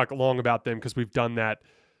going to talk long about them because we've done that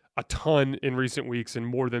a ton in recent weeks and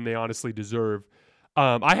more than they honestly deserve.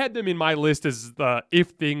 I had them in my list as the if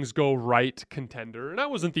things go right contender, and I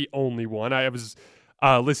wasn't the only one. I was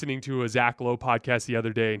listening to a Zach Lowe podcast the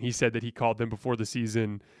other day, and he said that he called them before the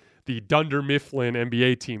season the Dunder Mifflin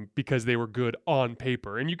NBA team because they were good on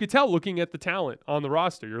paper. And you could tell looking at the talent on the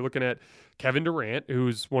roster. You're looking at Kevin Durant,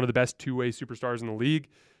 who's one of the best two-way superstars in the league.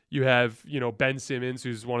 You have, Ben Simmons,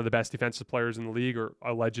 who's one of the best defensive players in the league, or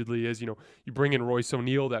allegedly is. You bring in Royce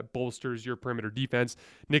O'Neal, that bolsters your perimeter defense.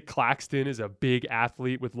 Nick Claxton is a big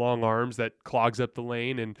athlete with long arms that clogs up the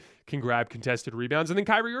lane and can grab contested rebounds. And then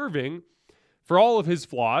Kyrie Irving, for all of his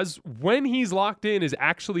flaws, when he's locked in, is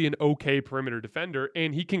actually an okay perimeter defender,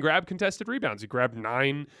 and he can grab contested rebounds. He grabbed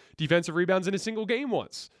 9 defensive rebounds in a single game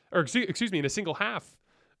once, or excuse me, in a single half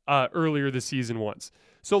earlier this season once.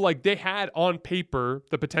 So, they had on paper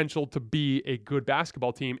the potential to be a good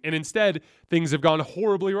basketball team, and instead, things have gone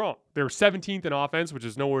horribly wrong. They're 17th in offense, which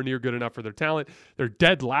is nowhere near good enough for their talent. They're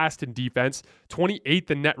dead last in defense,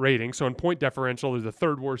 28th in net rating, so in point differential, they're the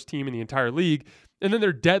third worst team in the entire league, and then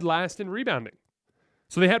they're dead last in rebounding.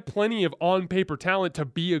 So they had plenty of on-paper talent to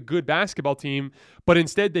be a good basketball team, but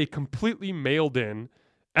instead they completely mailed in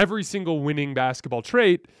every single winning basketball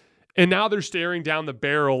trait. And now they're staring down the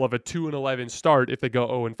barrel of a 2-11 start if they go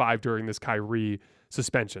 0-5 during this Kyrie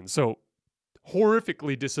suspension. So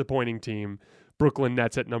horrifically disappointing team, Brooklyn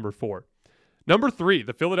Nets at number 4. Number 3,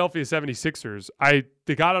 the Philadelphia 76ers.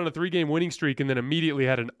 They got on a 3-game winning streak and then immediately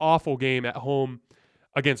had an awful game at home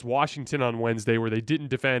against Washington on Wednesday where they didn't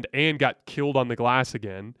defend and got killed on the glass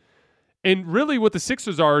again. And really what the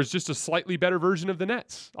Sixers are is just a slightly better version of the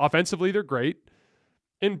Nets. Offensively, they're great.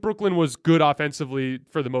 And Brooklyn was good offensively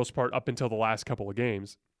for the most part up until the last couple of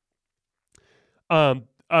games.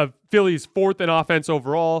 Philly's 4th in offense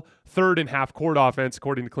overall, 3rd in half-court offense,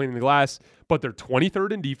 according to Cleaning the Glass, but they're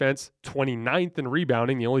 23rd in defense, 29th in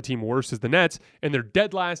rebounding. The only team worse is the Nets, and they're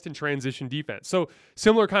dead last in transition defense. So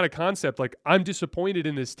similar kind of concept, I'm disappointed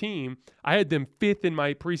in this team. I had them 5th in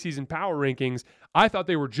my preseason power rankings. I thought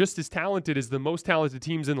they were just as talented as the most talented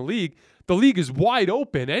teams in the league. The league is wide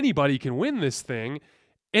open. Anybody can win this thing.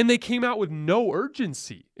 And they came out with no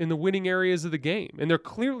urgency in the winning areas of the game. And they're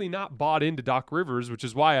clearly not bought into Doc Rivers, which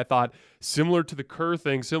is why I thought, similar to the Kerr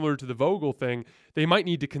thing, similar to the Vogel thing, they might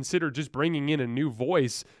need to consider just bringing in a new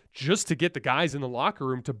voice just to get the guys in the locker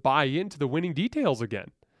room to buy into the winning details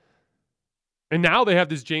again. And now they have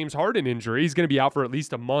this James Harden injury. He's going to be out for at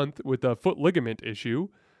least a month with a foot ligament issue.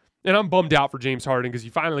 And I'm bummed out for James Harden because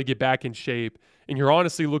you finally get back in shape and you're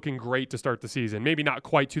honestly looking great to start the season. Maybe not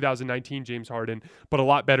quite 2019 James Harden, but a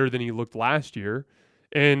lot better than he looked last year.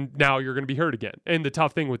 And now you're going to be hurt again. And the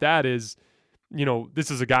tough thing with that is,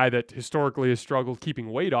 this is a guy that historically has struggled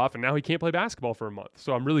keeping weight off, and now he can't play basketball for a month.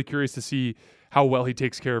 So I'm really curious to see how well he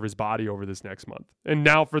takes care of his body over this next month. And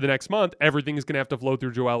now for the next month, everything is going to have to flow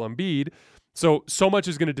through Joel Embiid. So much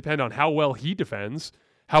is going to depend on how well he defends,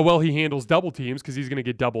 how well he handles double teams, because he's going to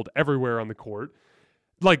get doubled everywhere on the court.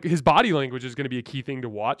 His body language is going to be a key thing to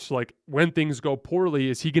watch. When things go poorly,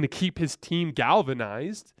 is he going to keep his team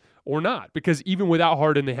galvanized or not? Because even without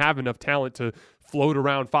Harden, they have enough talent to float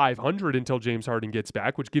around 500 until James Harden gets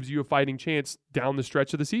back, which gives you a fighting chance down the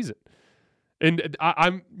stretch of the season. And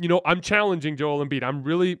I'm challenging Joel Embiid. I'm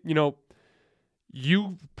really,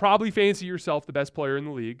 you probably fancy yourself the best player in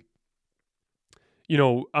the league.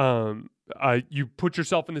 You put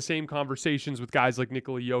yourself in the same conversations with guys like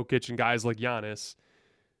Nikola Jokic and guys like Giannis.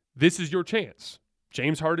 This is your chance.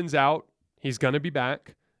 James Harden's out. He's going to be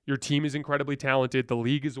back. Your team is incredibly talented. The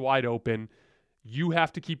league is wide open. You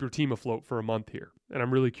have to keep your team afloat for a month here. And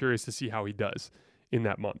I'm really curious to see how he does in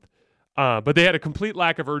that month. But they had a complete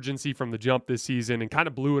lack of urgency from the jump this season and kind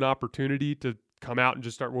of blew an opportunity to come out and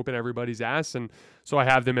just start whooping everybody's ass. And so I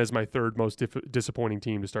have them as my 3rd most disappointing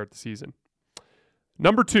team to start the season.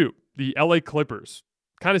 Number 2, the LA Clippers.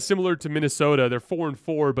 Kind of similar to Minnesota. They're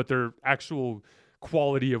 4-4, but their actual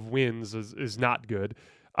quality of wins is not good.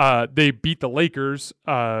 They beat the Lakers,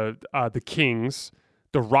 the Kings,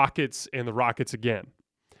 the Rockets, and the Rockets again.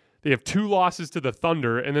 They have 2 losses to the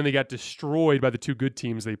Thunder, and then they got destroyed by the 2 good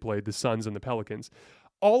teams they played, the Suns and the Pelicans.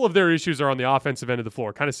 all of their issues are on the offensive end of the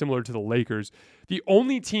floor, kind of similar to the Lakers. The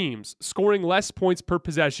only teams scoring less points per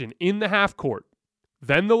possession in the half court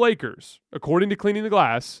than the Lakers, according to Cleaning the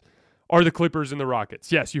Glass, are the Clippers and the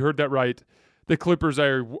Rockets. Yes, you heard that right. The Clippers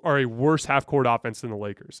are a worse half court offense than the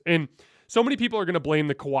Lakers. And so many people are going to blame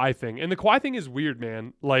the Kawhi thing. And the Kawhi thing is weird,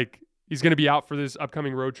 man. Like, he's going to be out for this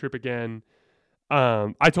upcoming road trip again.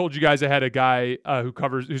 I told you guys I had a guy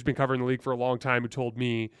who's been covering the league for a long time who told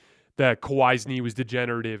me that Kawhi's knee was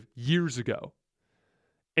degenerative years ago.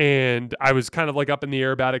 And I was kind of like up in the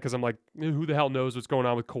air about it because I'm like, who the hell knows what's going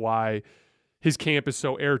on with Kawhi? His camp is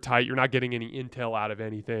so airtight. You're not getting any intel out of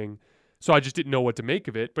anything. So I just didn't know what to make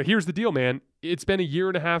of it. But here's the deal, man. It's been a year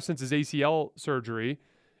and a half since his ACL surgery.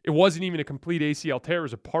 It wasn't even a complete ACL tear. It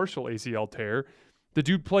was a partial ACL tear. The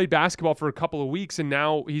dude played basketball for a couple of weeks, and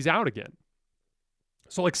now he's out again.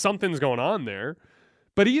 So, like, something's going on there.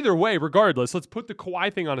 But either way, regardless, let's put the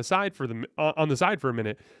Kawhi thing on the side for a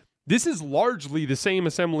minute. This is largely the same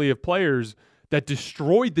assembly of players that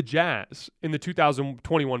destroyed the Jazz in the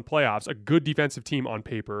 2021 playoffs, a good defensive team on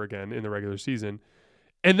paper, again, in the regular season.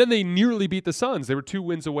 And then they nearly beat the Suns. They were 2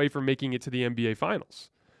 wins away from making it to the NBA Finals.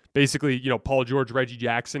 Basically, Paul George, Reggie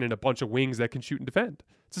Jackson, and a bunch of wings that can shoot and defend.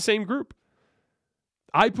 It's the same group.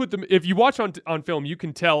 I put them, if you watch on film, you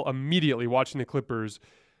can tell immediately watching the Clippers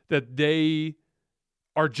that they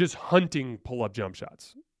are just hunting pull-up jump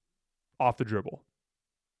shots off the dribble.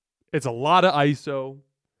 It's a lot of ISO,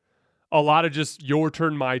 a lot of just your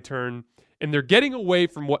turn, my turn, and they're getting away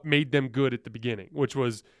from what made them good at the beginning, which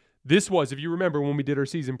was, if you remember when we did our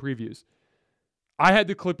season previews, I had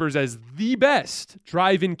the Clippers as the best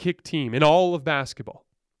drive-and-kick team in all of basketball.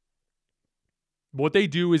 What they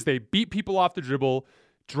do is they beat people off the dribble,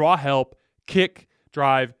 draw help, kick,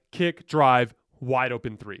 drive, wide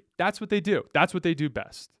open three. That's what they do. That's what they do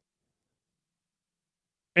best.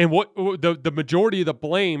 And what the majority of the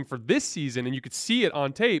blame for this season, and you could see it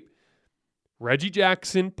on tape, Reggie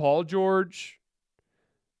Jackson, Paul George,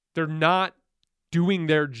 they're not doing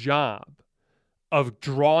their job of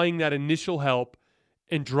drawing that initial help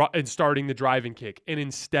and starting the drive and kick. And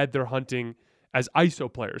instead they're hunting as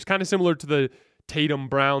ISO players. Kind of similar to the Tatum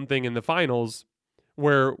Brown thing in the finals,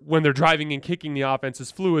 where when they're driving and kicking, the offense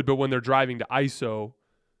is fluid, but when they're driving to ISO,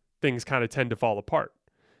 things kind of tend to fall apart.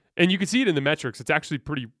 And you can see it in the metrics. It's actually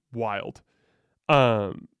pretty wild.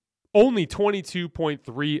 Only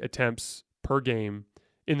 22.3 attempts per game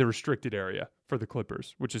in the restricted area for the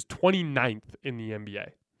Clippers, which is 29th in the NBA.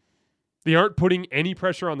 They aren't putting any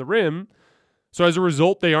pressure on the rim, so as a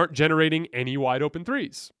result, they aren't generating any wide open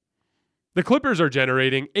threes. The Clippers are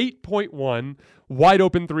generating 8.1 wide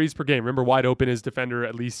open threes per game. Remember, wide open is defender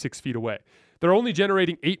at least 6 feet away. They're only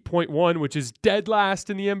generating 8.1, which is dead last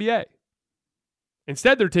in the NBA.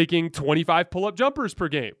 Instead, they're taking 25 pull-up jumpers per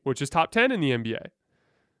game, which is top 10 in the NBA.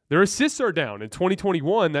 Their assists are down. In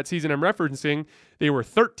 2021, that season I'm referencing, they were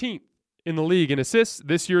 13th in the league in assists.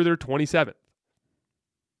 This year, they're 27th.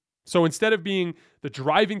 So instead of being the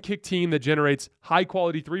drive and kick team that generates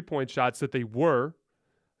high-quality three-point shots that they were,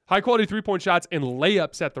 high-quality three-point shots and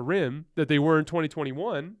layups at the rim that they were in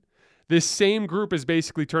 2021, this same group is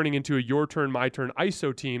basically turning into a your turn, my turn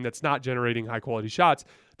ISO team that's not generating high-quality shots.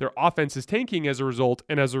 Their offense is tanking as a result,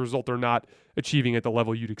 and as a result, they're not achieving at the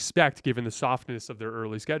level you'd expect given the softness of their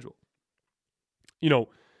early schedule.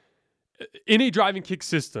 In a drive and kick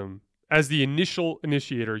system, as the initial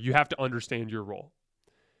initiator, you have to understand your role.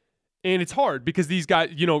 And it's hard because these guys,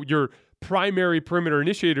 your primary perimeter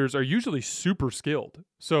initiators are usually super skilled.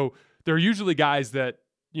 So they're usually guys that,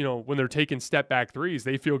 when they're taking step back threes,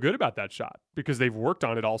 they feel good about that shot because they've worked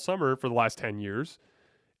on it all summer for the last 10 years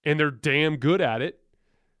and they're damn good at it.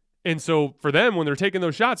 And so for them, when they're taking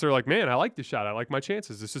those shots, they're like, man, I like this shot. I like my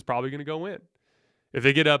chances. This is probably going to go in. If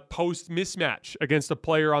they get a post mismatch against a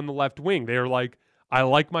player on the left wing, they're like, I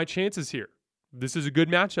like my chances here. This is a good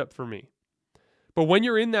matchup for me. But when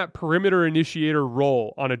you're in that perimeter initiator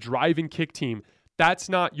role on a drive and kick team, that's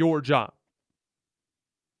not your job.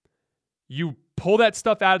 You pull that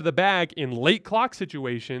stuff out of the bag in late clock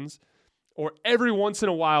situations or every once in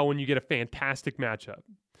a while when you get a fantastic matchup.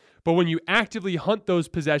 But when you actively hunt those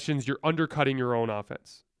possessions, you're undercutting your own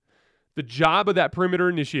offense. The job of that perimeter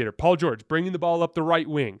initiator, Paul George, bringing the ball up the right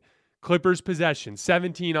wing, Clippers possession,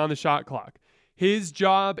 17 on the shot clock. His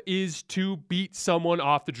job is to beat someone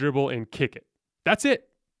off the dribble and kick it. That's it.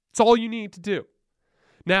 That's all you need to do.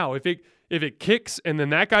 Now, if it kicks and then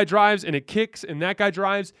that guy drives and it kicks and that guy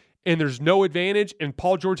drives and there's no advantage and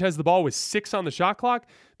Paul George has the ball with 6 on the shot clock,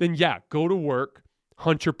 then yeah, go to work,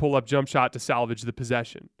 hunt your pull-up jump shot to salvage the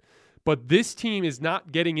possession. But this team is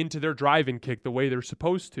not getting into their drive and kick the way they're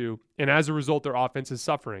supposed to, and as a result, their offense is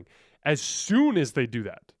suffering. As soon as they do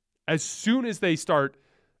that, as soon as they start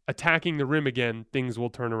attacking the rim again, things will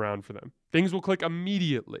turn around for them. Things will click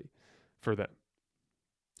immediately for them.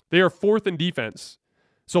 They are fourth in defense.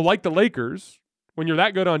 So like the Lakers, when you're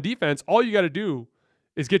that good on defense, all you got to do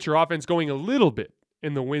is get your offense going a little bit,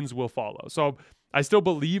 and the wins will follow. So I still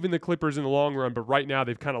believe in the Clippers in the long run, but right now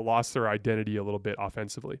they've kind of lost their identity a little bit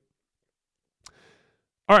offensively.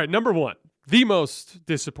 All right, number one, the most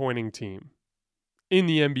disappointing team in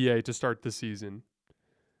the NBA to start the season.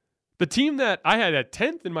 The team that I had at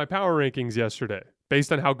 10th in my power rankings yesterday,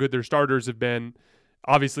 based on how good their starters have been,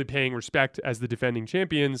 obviously paying respect as the defending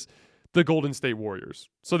champions, the Golden State Warriors.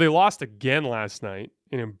 So they lost again last night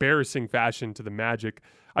in embarrassing fashion to the Magic.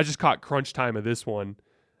 I just caught crunch time of this one,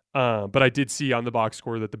 but I did see on the box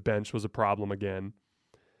score that the bench was a problem again.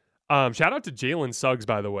 Shout out to Jalen Suggs,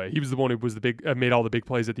 by the way. He was the one who was made all the big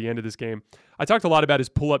plays at the end of this game. I talked a lot about his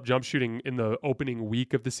pull-up jump shooting in the opening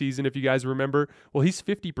week of the season, if you guys remember. Well, he's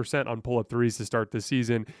 50% on pull-up threes to start this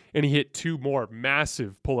season, and he hit 2 more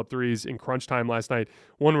massive pull-up threes in crunch time last night.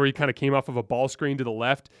 One where he kind of came off of a ball screen to the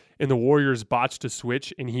left, and the Warriors botched a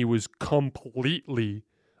switch, and he was completely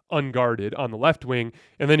unguarded on the left wing,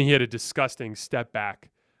 and then he had a disgusting step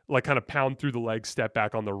back, like kind of pound through the leg step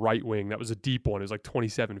back on the right wing. That was a deep one. It was like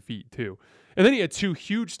 27 feet too. And then he had 2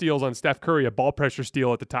 huge steals on Steph Curry, a ball pressure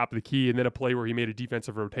steal at the top of the key, and then a play where he made a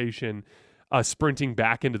defensive rotation, sprinting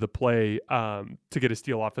back into the play to get a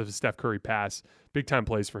steal off of a Steph Curry pass. Big time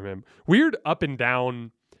plays from him. Weird up and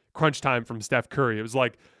down crunch time from Steph Curry. It was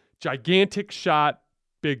like gigantic shot,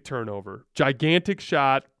 big turnover. Gigantic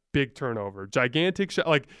shot, big turnover, gigantic shot.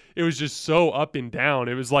 Like, it was just so up and down.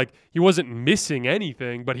 It was like he wasn't missing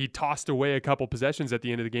anything, but he tossed away a couple possessions at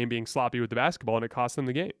the end of the game being sloppy with the basketball, and it cost them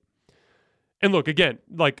the game. And look, again,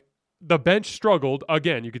 like the bench struggled.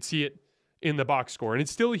 Again, you could see it in the box score, and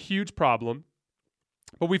it's still a huge problem,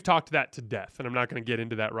 but we've talked that to death, and I'm not going to get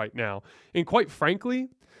into that right now. And quite frankly,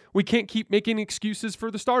 we can't keep making excuses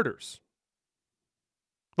for the starters.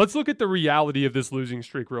 Let's look at the reality of this losing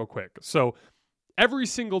streak real quick. So every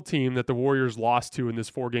single team that the Warriors lost to in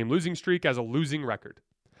this 4-game losing streak has a losing record.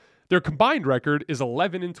 Their combined record is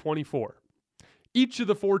 11-24. Each of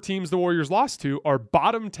the 4 teams the Warriors lost to are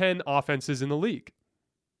bottom 10 offenses in the league.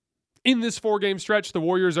 In this 4-game stretch, the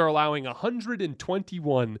Warriors are allowing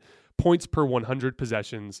 121 points per 100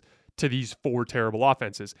 possessions to these 4 terrible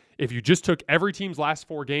offenses. If you just took every team's last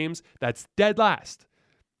 4 games, that's dead last.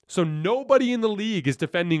 So nobody in the league is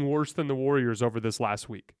defending worse than the Warriors over this last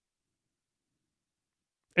week.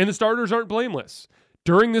 And the starters aren't blameless.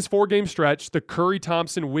 During this 4-game stretch, the Curry,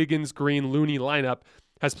 Thompson, Wiggins, Green, Looney lineup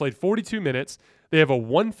has played 42 minutes. They have a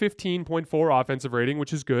 115.4 offensive rating,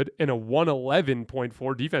 which is good, and a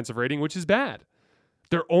 111.4 defensive rating, which is bad.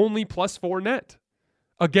 They're only +4 net.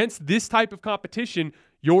 Against this type of competition,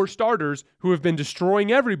 your starters, who have been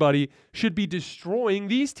destroying everybody, should be destroying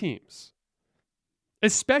these teams.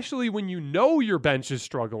 Especially when you know your bench is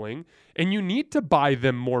struggling and you need to buy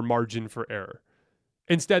them more margin for error.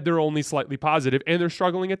 Instead, they're only slightly positive, and they're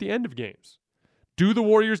struggling at the end of games. Do the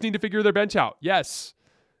Warriors need to figure their bench out? Yes.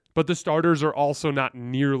 But the starters are also not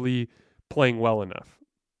nearly playing well enough.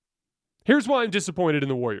 Here's why I'm disappointed in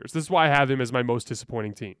the Warriors. This is why I have them as my most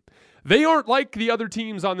disappointing team. They aren't like the other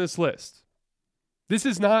teams on this list. This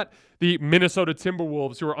is not the Minnesota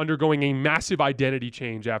Timberwolves who are undergoing a massive identity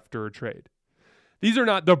change after a trade. These are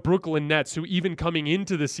not the Brooklyn Nets who, even coming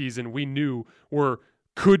into the season, we knew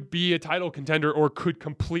could be a title contender or could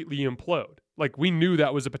completely implode. Like, we knew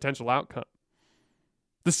that was a potential outcome.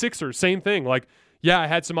 The Sixers, same thing. Like, yeah, I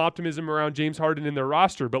had some optimism around James Harden in their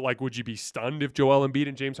roster, but like, would you be stunned if Joel Embiid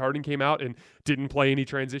and James Harden came out and didn't play any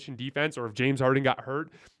transition defense, or if James Harden got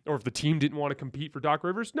hurt, or if the team didn't want to compete for Doc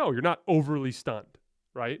Rivers? No, you're not overly stunned,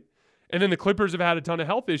 right? And then the Clippers have had a ton of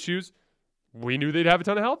health issues. We knew they'd have a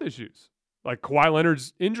ton of health issues. Like, Kawhi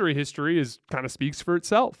Leonard's injury history kind of speaks for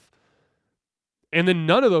itself. And then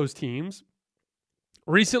none of those teams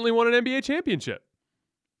recently won an NBA championship.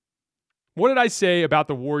 What did I say about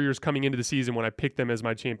the Warriors coming into the season when I picked them as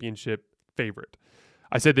my championship favorite?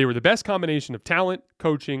 I said they were the best combination of talent,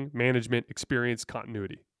 coaching, management, experience,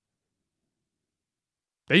 continuity.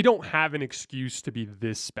 They don't have an excuse to be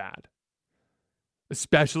this bad,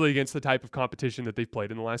 especially against the type of competition that they've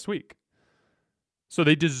played in the last week. So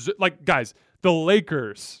they deserve, like, guys, the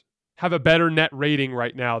Lakers have a better net rating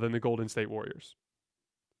right now than the Golden State Warriors.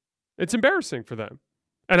 It's embarrassing for them,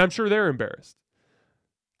 and I'm sure they're embarrassed.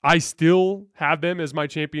 I still have them as my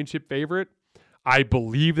championship favorite. I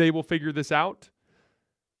believe they will figure this out.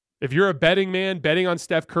 If you're a betting man, betting on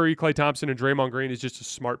Steph Curry, Klay Thompson, and Draymond Green is just a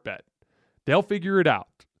smart bet. They'll figure it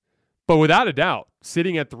out. But without a doubt,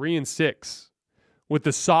 sitting at 3-6 with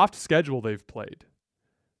the soft schedule they've played,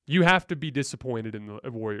 you have to be disappointed in the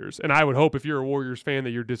Warriors. And I would hope if you're a Warriors fan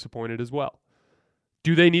that you're disappointed as well.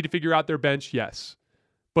 Do they need to figure out their bench? Yes.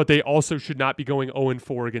 But they also should not be going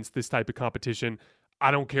 0-4 against this type of competition.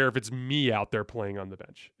 I don't care if it's me out there playing on the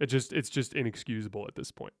bench. It's just inexcusable at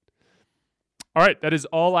this point. All right, that is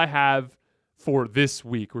all I have for this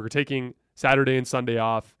week. We're taking Saturday and Sunday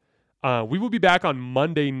off. We will be back on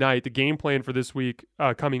Monday night. The game plan for this week,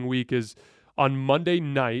 coming week, is on Monday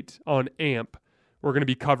night on AMP. We're going to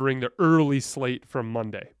be covering the early slate from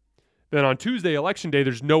Monday. Then on Tuesday, Election Day,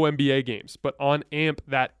 there's no NBA games. But on AMP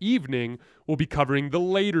that evening, we'll be covering the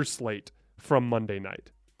later slate from Monday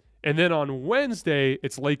night. And then on Wednesday,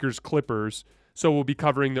 it's Lakers-Clippers. So we'll be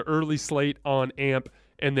covering the early slate on AMP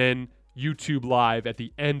and then YouTube Live at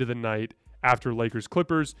the end of the night after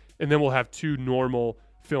Lakers-Clippers. And then we'll have 2 normal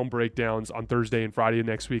film breakdowns on Thursday and Friday of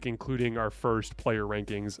next week, including our first player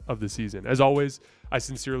rankings of the season. As always, I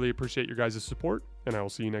sincerely appreciate your guys' support, and I will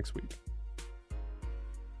see you next week.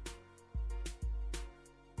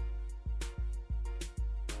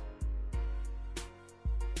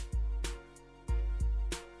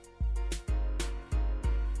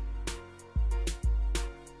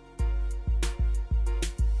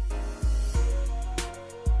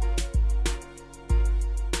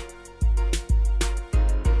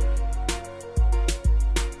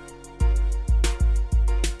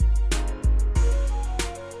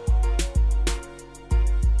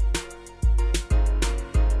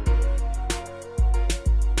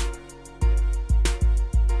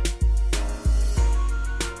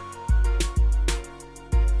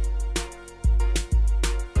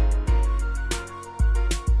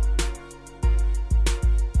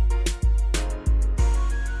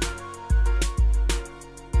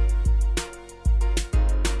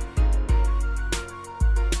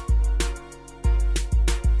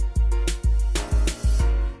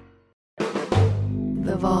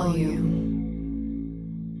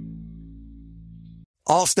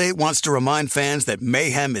 Allstate wants to remind fans that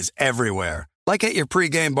mayhem is everywhere, like at your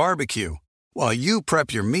pregame barbecue. While you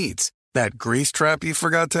prep your meats, that grease trap you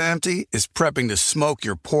forgot to empty is prepping to smoke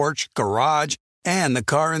your porch, garage, and the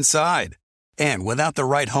car inside. And without the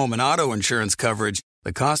right home and auto insurance coverage,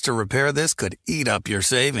 the cost to repair this could eat up your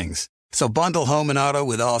savings. So bundle home and auto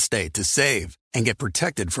with Allstate to save and get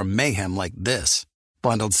protected from mayhem like this.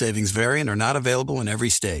 Bundled savings vary and are not available in every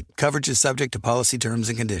state. Coverage is subject to policy terms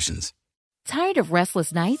and conditions. Tired of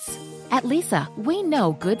restless nights? At Leesa, we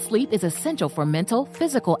know good sleep is essential for mental,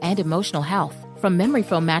 physical, and emotional health. From memory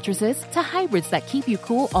foam mattresses to hybrids that keep you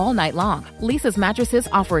cool all night long, Leesa's mattresses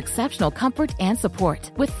offer exceptional comfort and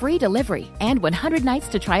support with free delivery and 100 nights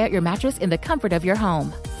to try out your mattress in the comfort of your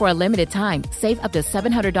home. For a limited time, save up to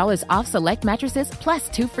 $700 off select mattresses plus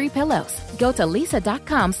 2 free pillows. Go to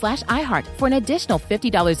leesa.com/iHeart for an additional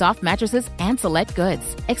 $50 off mattresses and select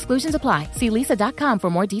goods. Exclusions apply. See leesa.com for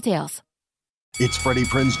more details. It's Freddie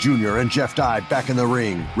Prinze Jr. and Jeff Dye back in the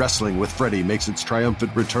ring. Wrestling with Freddie makes its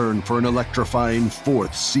triumphant return for an electrifying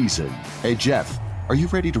 4th season. Hey, Jeff, are you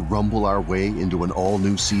ready to rumble our way into an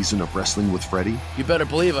all-new season of Wrestling with Freddie? You better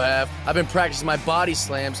believe I have. I've been practicing my body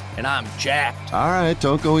slams, and I'm jacked. All right,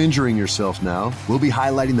 don't go injuring yourself now. We'll be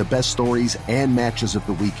highlighting the best stories and matches of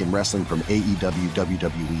the week in wrestling from AEW,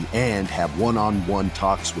 WWE, and have one-on-one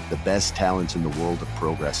talks with the best talents in the world of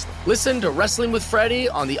pro wrestling. Listen to Wrestling with Freddie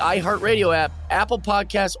on the iHeartRadio app, Apple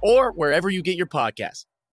Podcasts, or wherever you get your podcasts.